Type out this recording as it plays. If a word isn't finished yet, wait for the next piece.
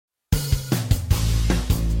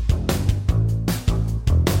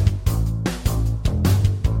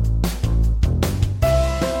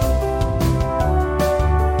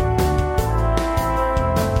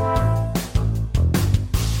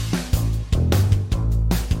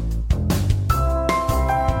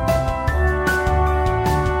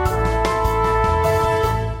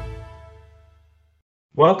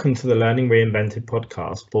Welcome to the Learning Reinvented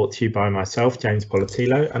podcast, brought to you by myself, James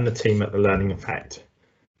Politillo, and the team at The Learning Effect.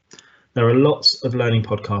 There are lots of learning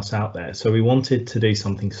podcasts out there, so we wanted to do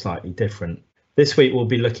something slightly different. This week, we'll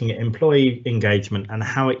be looking at employee engagement and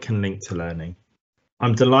how it can link to learning.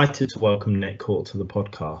 I'm delighted to welcome Nick Court to the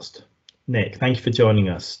podcast. Nick, thank you for joining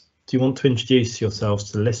us. Do you want to introduce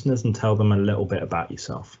yourselves to the listeners and tell them a little bit about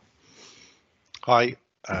yourself? Hi.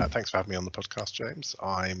 Thanks for having me on the podcast, James.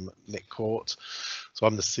 I'm Nick Court. So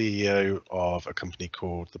I'm the CEO of a company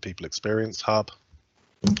called the People Experience Hub.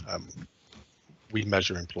 We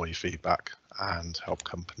measure employee feedback and help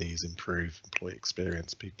companies improve employee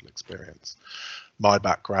experience, people experience. My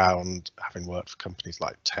background, having worked for companies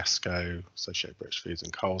like Tesco, Associated British Foods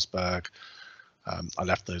and Carlsberg, I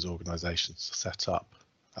left those organisations to set up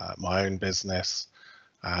my own business,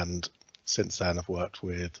 and since then I've worked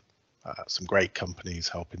with some great companies,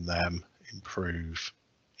 helping them improve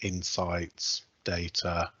insights,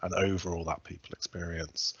 data, and overall that people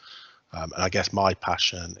experience. And I guess my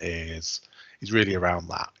passion is really around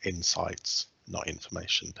that insights, not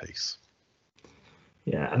information piece.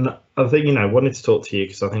 Yeah, and I think, I wanted to talk to you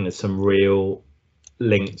because I think there's some real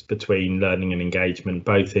links between learning and engagement,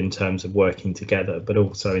 both in terms of working together, but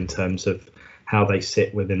also in terms of how they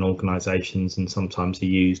sit within organisations and sometimes are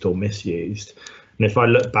used or misused. And if I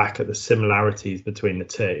look back at the similarities between the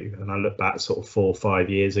two, and I look back sort of 4 or 5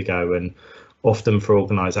 years ago, and often for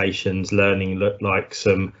organisations, learning looked like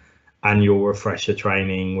some annual refresher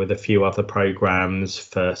training with a few other programs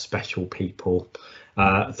for special people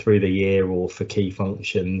through the year or for key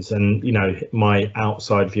functions. And, my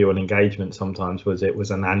outside view on engagement sometimes was it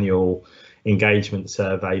was an annual engagement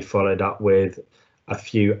survey followed up with a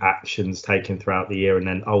few actions taken throughout the year, and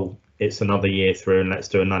then, it's another year through and let's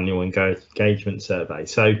do an annual engagement survey.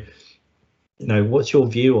 So, what's your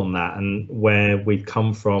view on that and where we've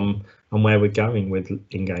come from and where we're going with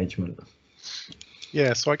engagement?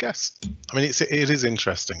 Yeah, so I guess, it is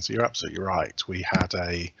interesting. So you're absolutely right. We had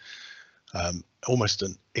almost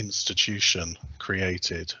an institution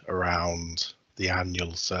created around the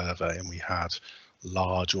annual survey, and we had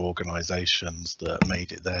large organizations that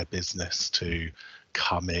made it their business to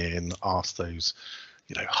come in, ask those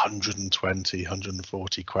 120,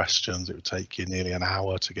 140 questions. It would take you nearly an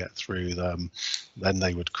hour to get through them. Then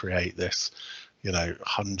they would create this,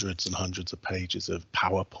 hundreds and hundreds of pages of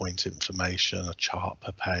PowerPoint information, a chart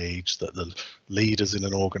per page that the leaders in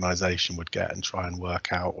an organization would get and try and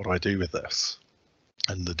work out, what do I do with this?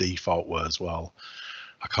 And the default was, well,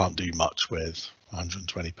 I can't do much with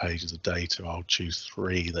 120 pages of data. I'll choose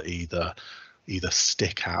 3 that either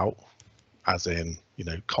stick out, as in,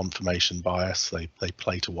 confirmation bias. They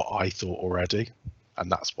play to what I thought already,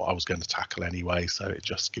 and that's what I was going to tackle anyway. So it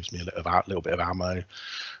just gives me a little bit of ammo,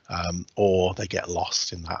 or they get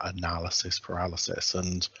lost in that analysis paralysis.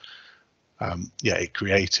 And it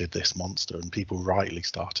created this monster, and people rightly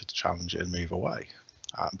started to challenge it and move away.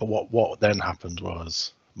 But what then happened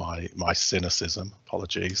was my cynicism,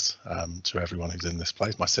 apologies to everyone who's in this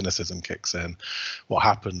place, my cynicism kicks in. What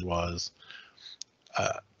happened was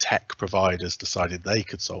tech providers decided they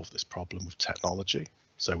could solve this problem with technology,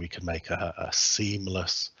 so we could make a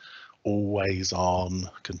seamless, always on,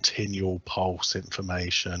 continual pulse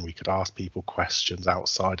information. We could ask people questions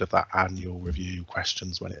outside of that annual review,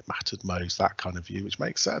 questions when it mattered most, that kind of view, which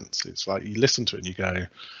makes sense. It's like you listen to it and you go,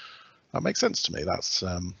 that makes sense to me. That's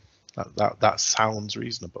that sounds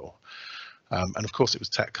reasonable. And of course, it was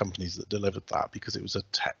tech companies that delivered that because it was a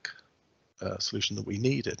tech solution that we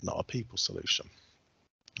needed, not a people solution.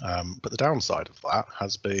 But the downside of that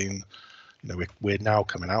has been, we're now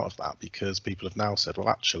coming out of that because people have now said, well,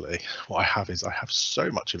 actually, what I have so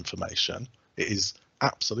much information. It is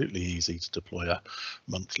absolutely easy to deploy a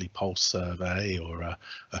monthly pulse survey or a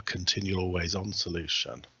continual always on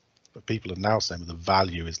solution. But people are now saying the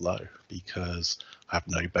value is low because I have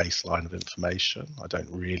no baseline of information. I don't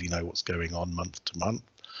really know what's going on month to month.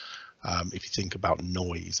 If you think about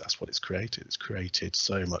noise, that's what it's created. It's created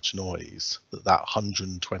so much noise that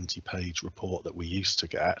 120-page report that we used to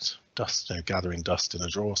get, gathering dust in a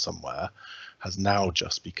drawer somewhere, has now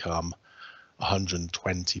just become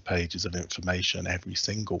 120 pages of information every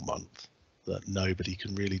single month that nobody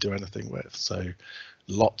can really do anything with. So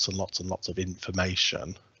lots and lots and lots of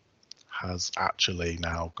information has actually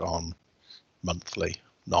now gone monthly,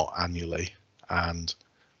 not annually, and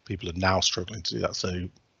people are now struggling to do that. So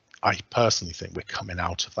I personally think we're coming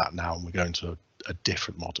out of that now, and we're going to a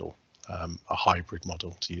different model, a hybrid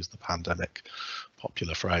model, to use the pandemic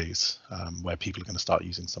popular phrase, where people are going to start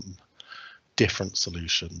using some different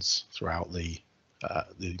solutions throughout the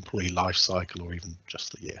employee life cycle, or even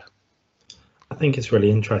just the year. I think it's really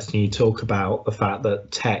interesting you talk about the fact that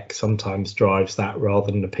tech sometimes drives that rather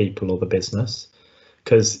than the people or the business.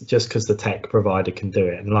 Because just because the tech provider can do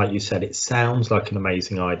it, and like you said, it sounds like an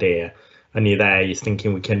amazing idea, and you're there, you're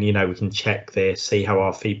thinking we can, we can check this, see how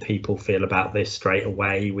our people feel about this straight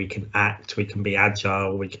away. We can act, we can be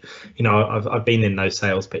agile. I've been in those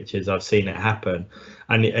sales pitches, I've seen it happen,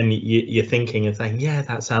 and you're thinking and saying, yeah,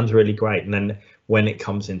 that sounds really great. And then when it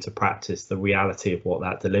comes into practice, the reality of what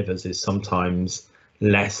that delivers is sometimes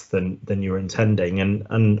less than you're intending.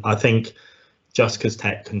 And I think just because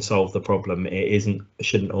tech can solve the problem, it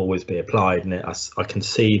shouldn't always be applied. And I can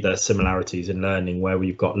see the similarities in learning, where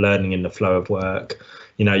we've got learning in the flow of work.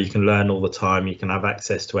 You can learn all the time, you can have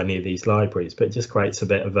access to any of these libraries, but it just creates a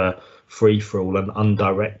bit of a free for all and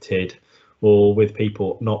undirected, or with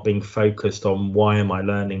people not being focused on, why am I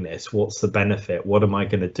learning this? What's the benefit? What am I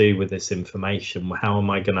going to do with this information? How am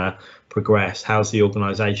I going to progress? How's the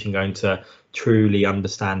organization going to truly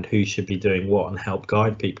understand who should be doing what and help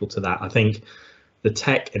guide people to that? I think the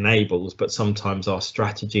tech enables, but sometimes our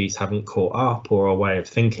strategies haven't caught up, or our way of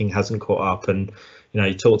thinking hasn't caught up. And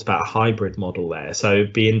you talked about a hybrid model there, so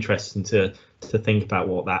it'd be interesting to think about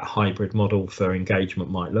what that hybrid model for engagement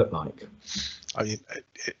might look like. I mean,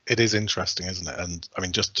 it is interesting, isn't it? And I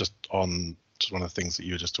mean, just one of the things that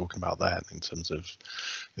you were just talking about there, in terms of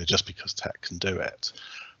just because tech can do it,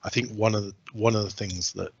 I think one of the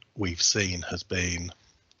things that we've seen has been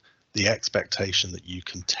the expectation that you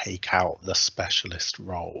can take out the specialist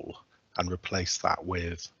role and replace that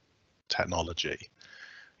with technology.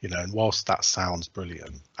 And whilst that sounds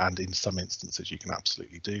brilliant, and in some instances you can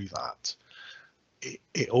absolutely do that,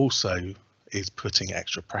 it also is putting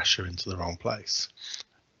extra pressure into the wrong place.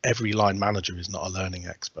 Every line manager is not a learning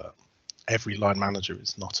expert. Every line manager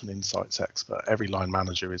is not an insights expert. Every line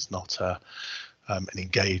manager is not an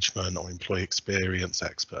engagement or employee experience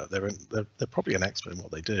expert. They're probably an expert in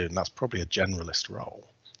what they do, and that's probably a generalist role.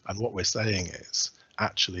 And what we're saying is,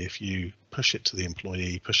 actually, if you push it to the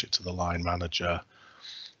employee, push it to the line manager,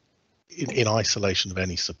 in isolation of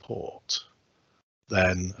any support,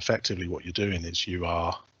 then effectively what you're doing is you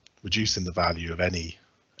are reducing the value of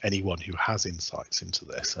anyone who has insights into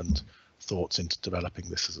this and thoughts into developing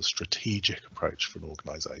this as a strategic approach for an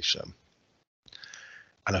organization.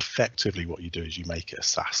 And effectively what you do is you make it a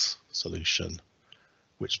SaaS solution,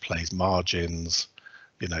 which plays margins.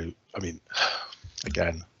 I mean,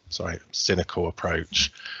 again, sorry, cynical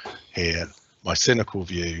approach here. My cynical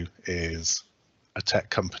view is a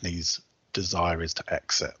tech company's desire is to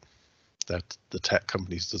exit. That the tech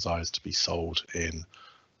company's desire is to be sold in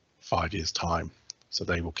 5 years' time. So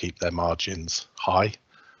they will keep their margins high,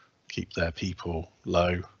 keep their people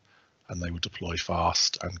low, and they will deploy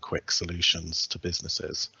fast and quick solutions to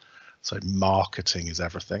businesses. So marketing is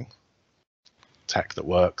everything. Tech that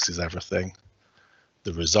works is everything.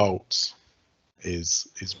 The results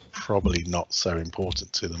is probably not so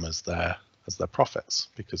important to them as their profits,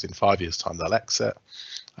 because in 5 years' time they'll exit,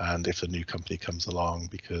 and if a new company comes along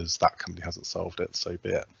because that company hasn't solved it, so be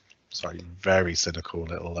it. Sorry, very cynical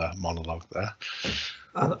little monologue there.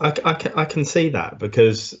 I can see that,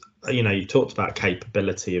 because you talked about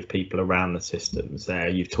capability of people around the systems there.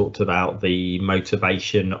 You've talked about the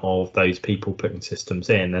motivation of those people putting systems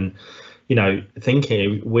in, and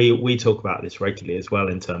thinking we talk about this regularly as well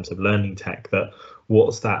in terms of learning tech. That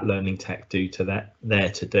what's that learning tech do to that there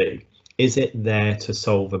to do? Is it there to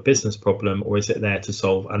solve a business problem, or is it there to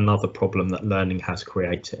solve another problem that learning has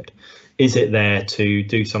created? Is it there to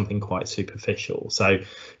do something quite superficial? So,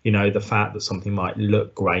 the fact that something might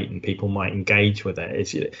look great and people might engage with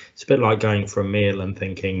it, it's a bit like going for a meal and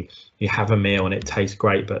thinking you have a meal and it tastes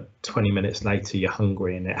great, but 20 minutes later you're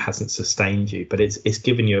hungry and it hasn't sustained you, but it's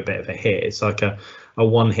given you a bit of a hit. It's like a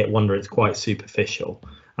one-hit wonder. It's quite superficial.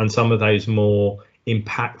 And some of those more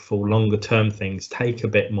impactful longer term things take a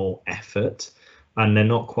bit more effort, and they're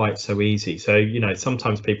not quite so easy. So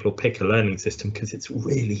sometimes people will pick a learning system because it's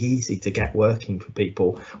really easy to get working for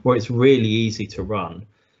people, or it's really easy to run,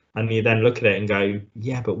 and you then look at it and go,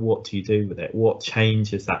 yeah, but what do you do with it? What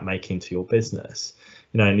change is that making to your business?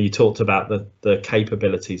 And you talked about the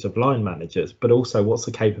capabilities of line managers, but also what's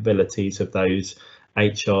the capabilities of those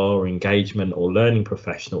HR, engagement, or learning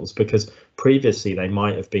professionals? Because previously they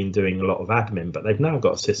might have been doing a lot of admin, but they've now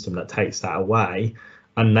got a system that takes that away,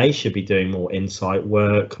 and they should be doing more insight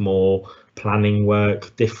work, more planning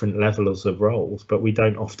work, different levels of roles. But we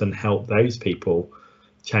don't often help those people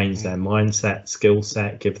change their mindset, skill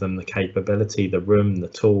set, give them the capability, the room, the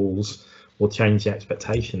tools, or change the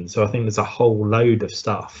expectations. So I think there's a whole load of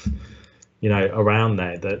stuff around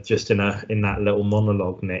there that just in that little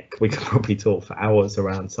monologue, Nick, we could probably talk for hours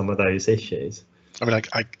around some of those issues. I mean,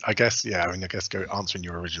 I guess, yeah, I mean, I guess answering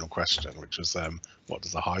your original question, which was what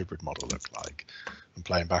does a hybrid model look like, and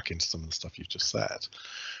playing back into some of the stuff you've just said.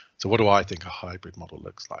 So what do I think a hybrid model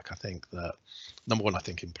looks like? I think that, number one, I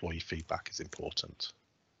think employee feedback is important.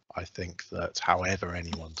 I think that however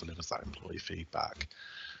anyone delivers that employee feedback,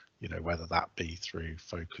 you know, whether that be through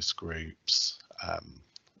focus groups,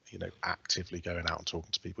 you know, actively going out and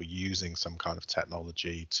talking to people, using some kind of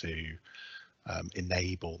technology to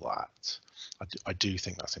enable that. I do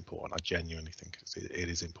think that's important. I genuinely think it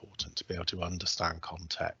is important to be able to understand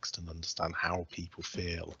context and understand how people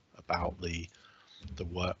feel about the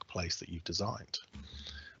workplace that you've designed.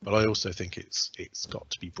 But I also think it's got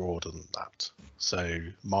to be broader than that. So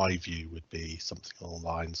my view would be something along the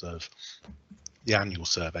lines of the annual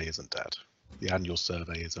survey isn't dead. The annual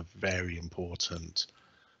survey is a very important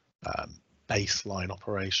baseline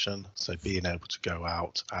operation. So being able to go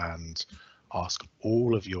out and ask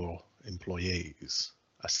all of your employees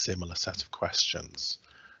a similar set of questions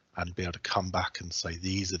and be able to come back and say,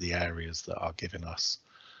 these are the areas that are giving us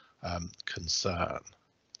concern,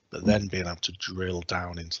 but then being able to drill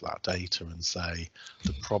down into that data and say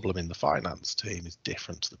the problem in the finance team is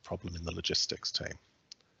different to the problem in the logistics team.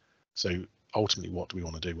 So ultimately, what do we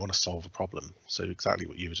want to do? We want to solve a problem. So exactly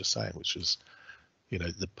what you were just saying, which is, you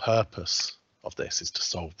know, the purpose of this is to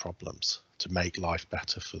solve problems, to make life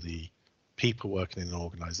better for the people working in an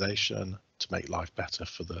organization, to make life better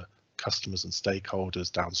for the customers and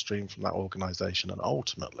stakeholders downstream from that organization, and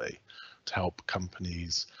ultimately to help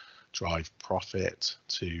companies drive profit,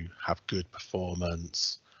 to have good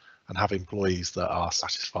performance, and have employees that are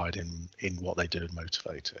satisfied in what they do and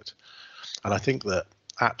motivated. And I think that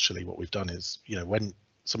actually what we've done is, you know, when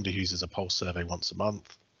somebody who uses a pulse survey once a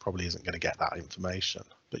month probably isn't going to get that information,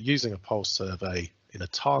 but using a pulse survey in a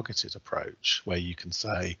targeted approach where you can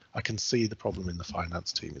say, I can see the problem in the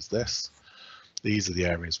finance team is this, these are the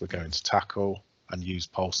areas we're going to tackle, and use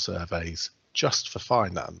pulse surveys just for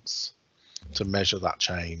finance to measure that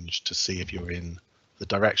change, to see if you're in the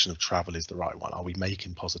direction of travel is the right one. Are we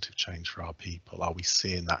making positive change for our people? Are we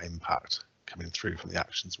seeing that impact coming through from the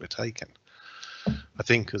actions we're taking? I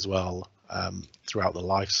think as well, throughout the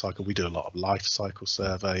life cycle, we do a lot of life cycle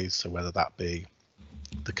surveys. So whether that be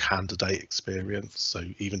the candidate experience, so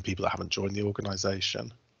even people that haven't joined the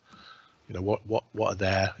organization, you know, what are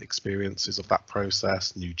their experiences of that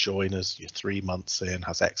process? New joiners, you're 3 months in,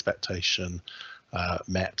 has expectation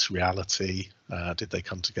met reality? Did they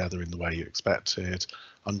come together in the way you expected?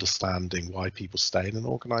 Understanding why people stay in an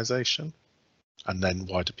organization, and then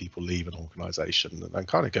why do people leave an organization, and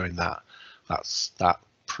kind of going that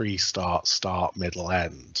pre-start, start, middle,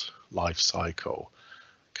 end life cycle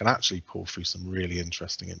can actually pull through some really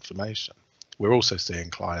interesting information. We're also seeing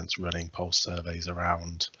clients running pulse surveys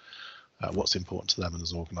around what's important to them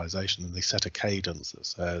as an organization, and they set a cadence that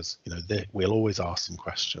says, you know, we'll always ask some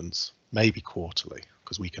questions, maybe quarterly,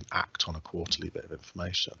 because we can act on a quarterly bit of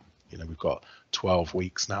information. You know, we've got 12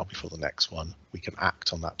 weeks now before the next one. We can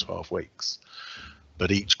act on that 12 weeks.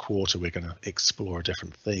 But each quarter, we're going to explore a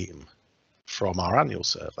different theme from our annual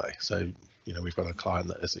survey. So, you know, we've got a client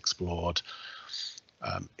that has explored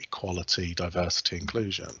equality, diversity,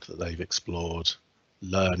 inclusion, that they've explored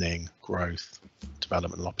learning, growth,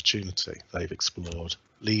 development and opportunity. They've explored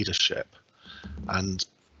leadership, and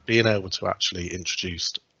being able to actually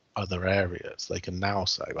introduce other areas, they can now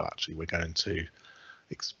say, well, actually, we're going to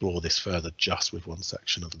explore this further just with one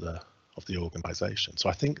section of the organization. So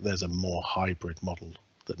I think there's a more hybrid model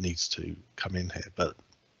that needs to come in here. But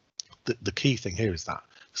the key thing here is that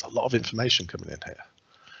there's a lot of information coming in here.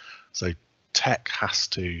 So tech has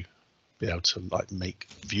to be able to like make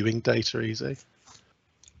viewing data easy.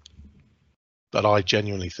 But I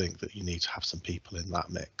genuinely think that you need to have some people in that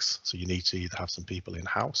mix. So you need to either have some people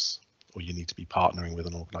in-house, or you need to be partnering with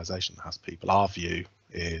an organization that has people. Our view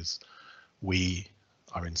is we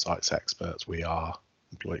are insights experts, we are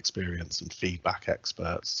employee experience and feedback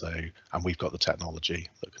experts, so, and we've got the technology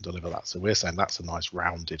that can deliver that. So we're saying that's a nice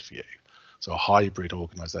rounded view. So a hybrid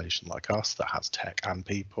organization like us that has tech and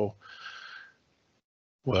people,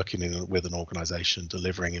 working with an organization,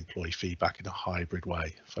 delivering employee feedback in a hybrid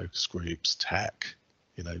way, focus groups, tech,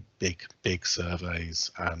 you know, big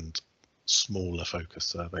surveys and smaller focus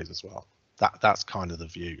surveys as well. That's kind of the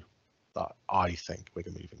view that I think we're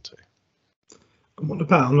going to move into. And what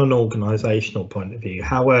about on an organizational point of view?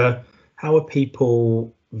 How are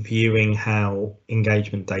people viewing how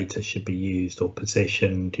engagement data should be used or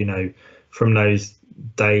positioned, you know, from those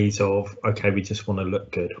days of, okay, we just want to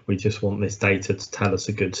look good, we just want this data to tell us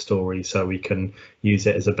a good story so we can use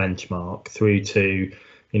it as a benchmark, through to,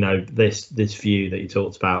 this view that you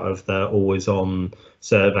talked about of the always on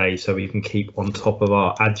survey, so we can keep on top of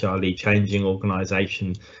our agilely changing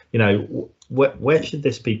organization. Where should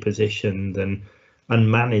this be positioned and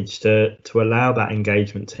managed to allow that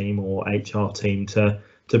engagement team or HR team to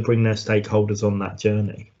bring their stakeholders on that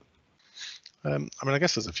journey? I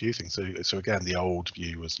guess there's a few things. So again, the old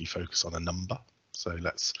view was you focus on a number. So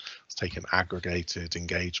let's take an aggregated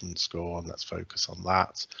engagement score and let's focus on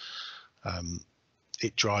that.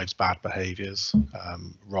 It drives bad behaviours.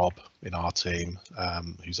 Rob in our team,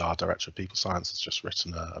 who's our director of people science, has just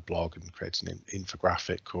written a blog and created an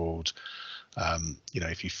infographic called,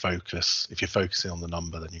 if you're focusing on the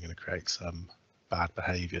number, then you're going to create some bad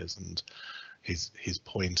behaviours. And his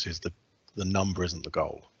point is that the number isn't the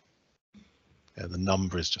goal. The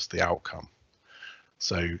number is just the outcome.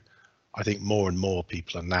 So I think more and more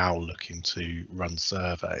people are now looking to run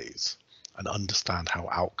surveys and understand how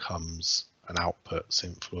outcomes and outputs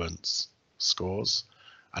influence scores,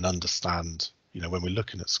 and understand, when we're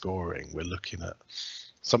looking at scoring, we're looking at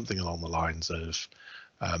something along the lines of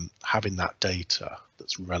having that data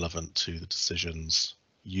that's relevant to the decisions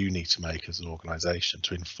you need to make as an organization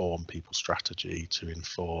to inform people's strategy, to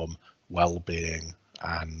inform well-being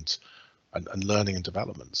and learning and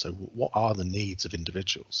development. So what are the needs of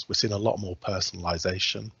individuals? We're seeing a lot more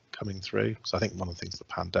personalization coming through. So I think one of the things the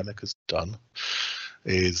pandemic has done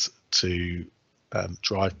is to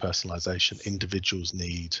drive personalization. Individuals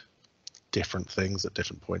need different things at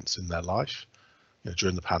different points in their life.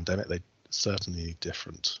 During the pandemic, they certainly need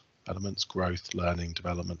different elements. Growth, learning,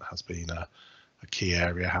 development has been a key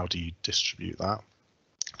area. How do you distribute that?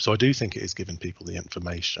 So I do think it is giving people the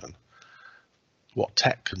information. What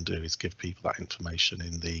tech can do is give people that information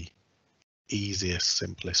in the easiest,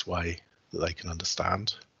 simplest way that they can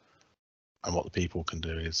understand. And what the people can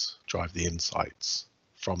do is drive the insights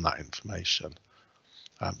from that information.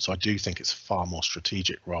 So I do think it's a far more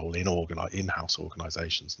strategic role in in-house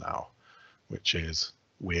organizations now, which is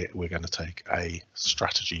we're going to take a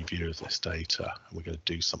strategy view of this data and we're going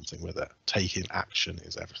to do something with it. Taking action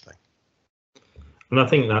is everything. And I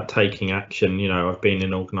think that taking action, I've been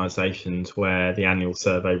in organisations where the annual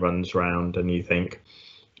survey runs round and you think,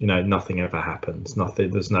 nothing ever happens,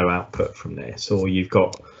 there's no output from this, or you've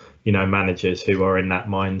got, managers who are in that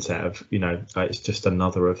mindset of, it's just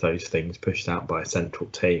another of those things pushed out by a central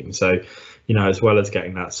team. So, as well as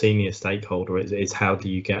getting that senior stakeholder, it's how do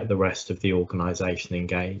you get the rest of the organisation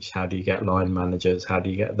engaged? How do you get line managers? How do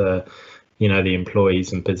you get the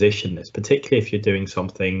employees and position this, particularly if you're doing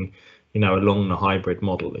something along the hybrid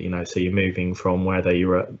model, so you're moving from whether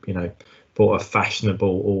you're bought a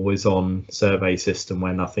fashionable always on survey system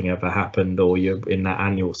where nothing ever happened, or you're in that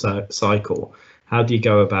annual cycle. How do you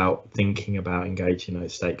go about thinking about engaging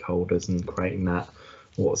those stakeholders and creating that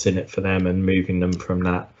what's in it for them, and moving them from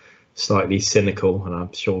that slightly cynical, and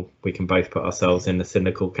I'm sure we can both put ourselves in the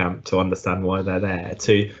cynical camp to understand why they're there,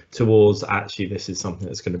 towards actually this is something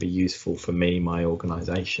that's going to be useful for me, my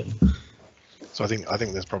organisation? So I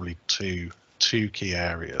think there's probably two key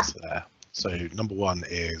areas there. So number one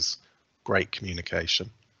is great communication,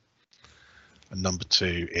 and number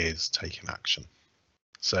two is taking action.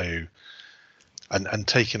 So and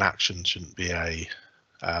taking action shouldn't be a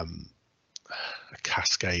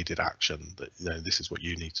cascaded action that this is what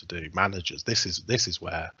you need to do. Managers, this is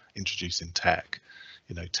where introducing tech,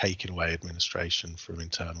 taking away administration from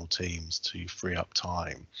internal teams to free up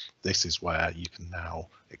time. This is where you can now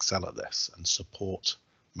excel at this and support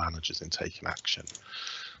managers in taking action.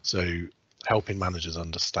 So helping managers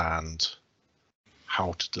understand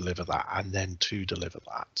how to deliver that, and then to deliver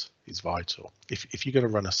that, is vital. If you're going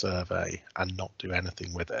to run a survey and not do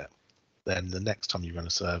anything with it, then the next time you run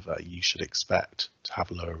a survey, you should expect to have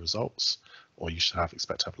lower results, or you should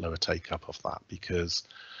expect to have lower take up of that, because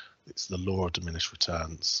it's the law of diminished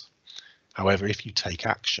returns. However, if you take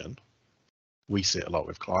action, we see it a lot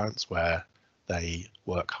with clients where they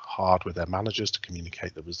work hard with their managers to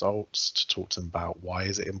communicate the results, to talk to them about why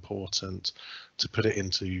is it important, to put it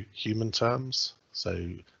into human terms. So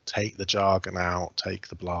take the jargon out, take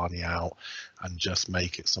the blarney out, and just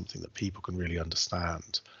make it something that people can really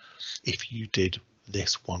understand. If you did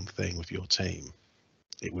this one thing with your team,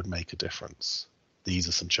 it would make a difference. These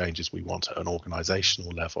are some changes we want at an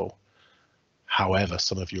organizational level. However,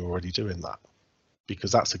 some of you are already doing that,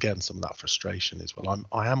 because that's again some of that frustration is, well,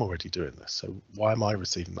 I am already doing this, so why am I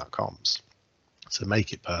receiving that comms? So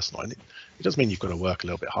make it personal. And it does mean you've got to work a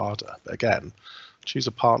little bit harder, but again, choose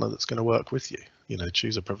a partner that's going to work with you.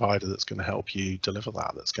 Choose a provider that's going to help you deliver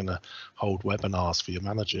that, that's going to hold webinars for your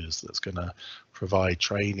managers, that's going to provide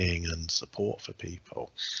training and support for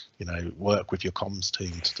people. Work with your comms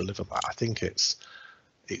team to deliver that. I think it's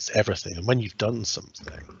it's everything. And when you've done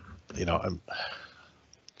something, you know,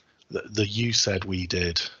 the you said we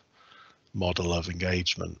did model of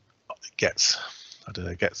engagement gets, I don't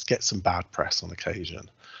know, gets some bad press on occasion.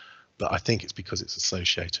 But I think it's because it's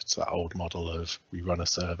associated to that old model of we run a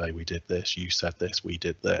survey, we did this, you said this, we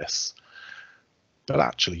did this. But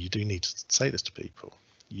actually, you do need to say this to people.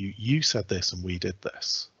 You said this and we did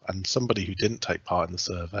this. And somebody who didn't take part in the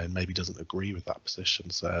survey and maybe doesn't agree with that position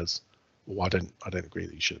says, well, I don't agree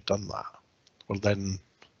that you should have done that. Well, then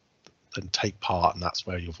take part, and that's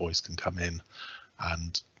where your voice can come in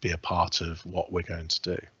and be a part of what we're going to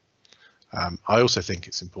do. I also think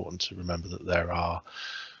it's important to remember that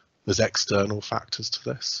there's external factors to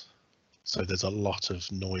this. So there's a lot of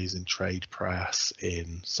noise in trade press,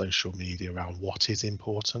 in social media around what is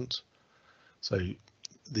important. So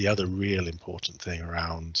the other real important thing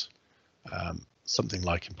around something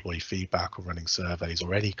like employee feedback or running surveys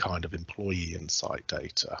or any kind of employee insight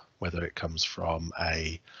data, whether it comes from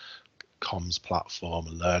a comms platform,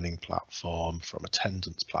 a learning platform, from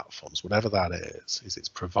attendance platforms, whatever that is it's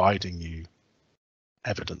providing you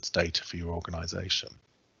evidence data for your organization.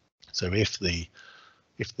 So if the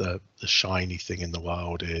shiny thing in the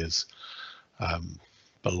world is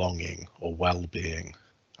belonging or well-being,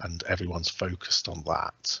 and everyone's focused on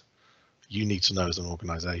that, you need to know as an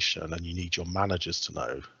organization, and you need your managers to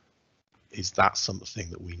know, is that something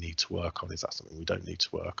that we need to work on? Is that something we don't need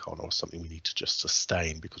to work on, or something we need to just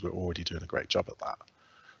sustain because we're already doing a great job at that?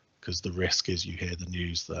 Because the risk is you hear the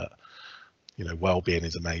news that, you know, well-being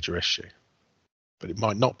is a major issue, but it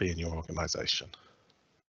might not be in your organization.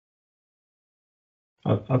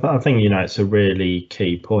 I think, you know, it's a really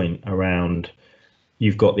key point around,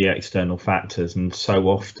 you've got the external factors, and so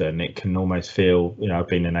often it can almost feel, you know, I've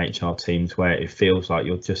been in HR teams where it feels like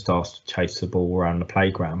you're just asked to chase the ball around the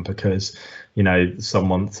playground because, you know,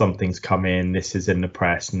 something's come in, this is in the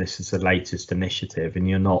press and this is the latest initiative, and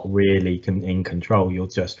you're not really in control. You're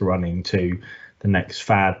just running to the next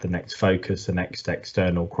fad, the next focus, the next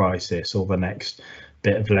external crisis, or the next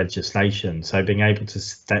bit of legislation. So being able to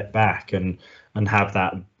step back and have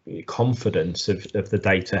that confidence of the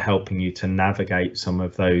data helping you to navigate some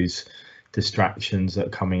of those distractions that are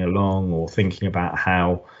coming along, or thinking about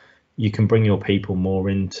how you can bring your people more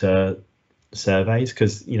into surveys,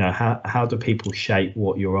 because, you know, how do people shape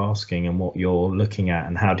what you're asking and what you're looking at,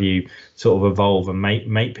 and how do you sort of evolve and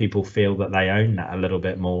make people feel that they own that a little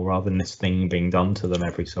bit more, rather than this thing being done to them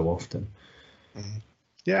every so often?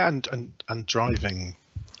 Yeah, and driving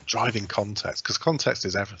context, because context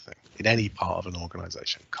is everything in any part of an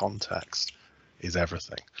organization. Context is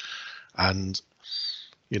everything. And,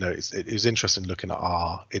 you know, it was interesting looking at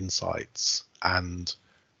our insights, and,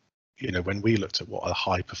 you know, when we looked at what are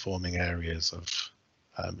high performing areas of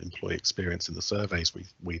employee experience in the surveys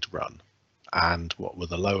we'd run, and what were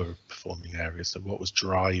the lower performing areas, so what was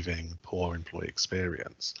driving poor employee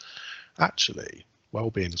experience, actually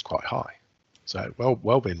well-being was quite high. So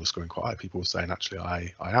well-being was scoring quite high. People were saying, actually,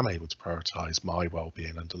 I am able to prioritize my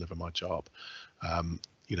well-being and deliver my job.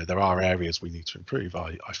 You know, there are areas we need to improve.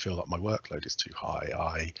 I feel that my workload is too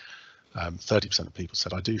high. 30% of people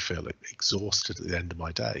said, I do feel exhausted at the end of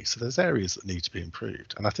my day. So there's areas that need to be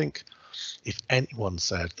improved. And I think if anyone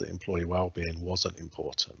said that employee well-being wasn't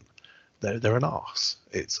important, they're an arse.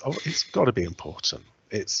 It's got to be important.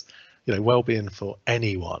 It's, you know, well-being for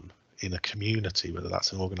anyone in a community, whether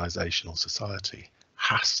that's an organization or society,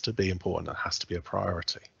 has to be important and has to be a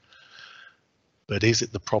priority. But is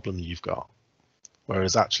it the problem you've got?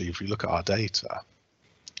 Whereas actually, if we look at our data,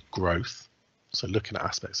 growth, so looking at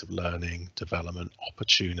aspects of learning, development,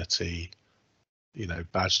 opportunity, you know,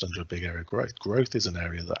 badged under a big area of growth is an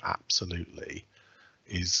area that absolutely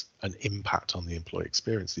is an impact on the employee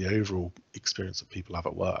experience. The overall experience that people have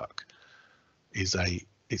at work is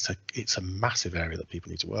it's a massive area that people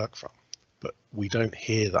need to work from, but we don't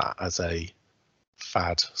hear that as a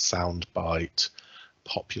fad, soundbite,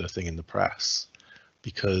 popular thing in the press,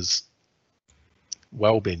 because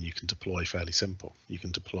well-being you can deploy fairly simple. You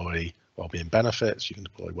can deploy well-being benefits, you can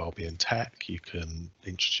deploy well-being tech, you can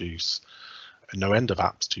introduce no end of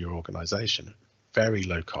apps to your organization, very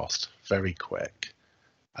low cost, very quick.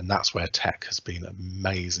 And that's where tech has been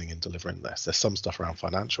amazing in delivering this. There's some stuff around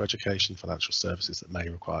financial education, financial services that may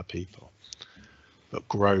require people, but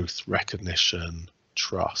growth, recognition,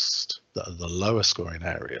 trust, that are the lower scoring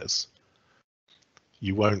areas.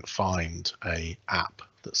 You won't find an app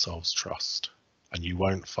that solves trust, and you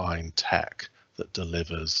won't find tech that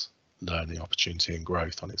delivers learning, opportunity and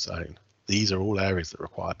growth on its own. These are all areas that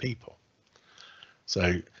require people.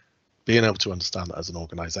 So being able to understand that as an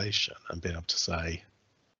organization and being able to say,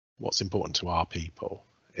 what's important to our people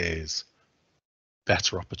is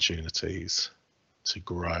better opportunities to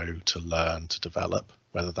grow, to learn, to develop,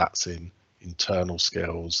 whether that's in internal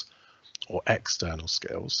skills or external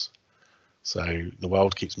skills. So the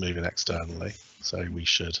world keeps moving externally, so we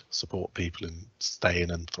should support people in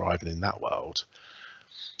staying and thriving in that world.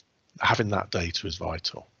 Having that data is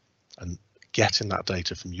vital, and getting that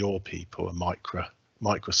data from your people, a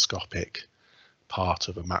microscopic part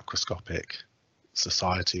of a macroscopic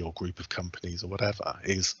society or group of companies or whatever,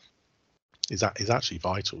 is actually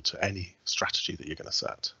vital to any strategy that you're going to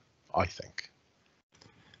set, I think.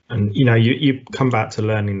 And you come back to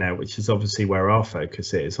learning there, which is obviously where our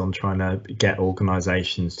focus is, on trying to get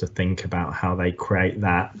organisations to think about how they create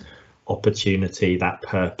that opportunity, that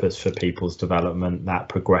purpose for people's development, that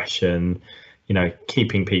progression,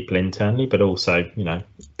 keeping people internally, but also,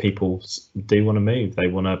 people do want to move, they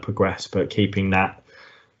want to progress, but keeping that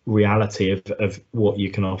reality of what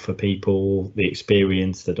you can offer people, the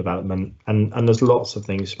experience, the development, and there's lots of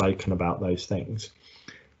things spoken about those things.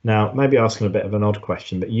 Now, maybe asking a bit of an odd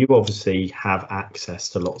question, but you obviously have access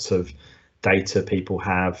to lots of data people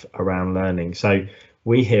have around learning. So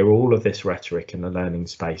we hear all of this rhetoric in the learning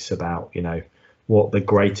space about, what the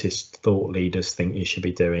greatest thought leaders think you should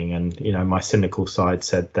be doing. And, my cynical side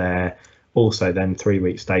said there also then 3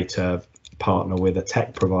 weeks later, partner with a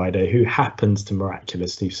tech provider who happens to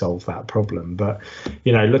miraculously solve that problem. But,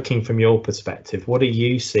 looking from your perspective, what are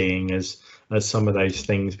you seeing as some of those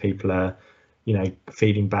things people are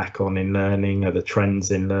feeding back on in learning, or the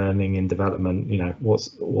trends in learning and development?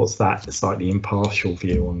 What's that slightly impartial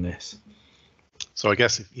view on this? So I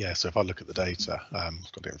guess, so if I look at the data,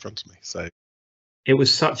 I've got it in front of me. So it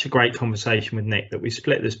was such a great conversation with Nick that we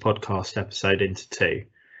split this podcast episode into two.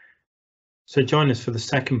 So join us for the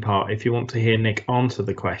second part if you want to hear Nick answer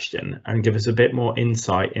the question and give us a bit more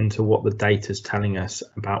insight into what the data is telling us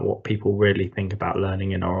about what people really think about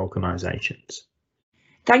learning in our organisations.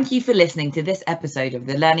 Thank you for listening to this episode of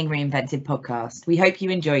the Learning Reinvented podcast. We hope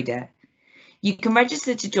you enjoyed it. You can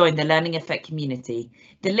register to join the Learning Effect community.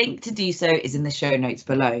 The link to do so is in the show notes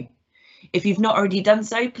below. If you've not already done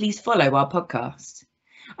so, please follow our podcast.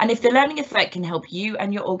 And if the Learning Effect can help you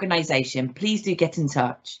and your organisation, please do get in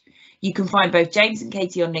touch. You can find both James and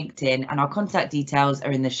Katie on LinkedIn, and our contact details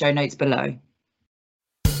are in the show notes below.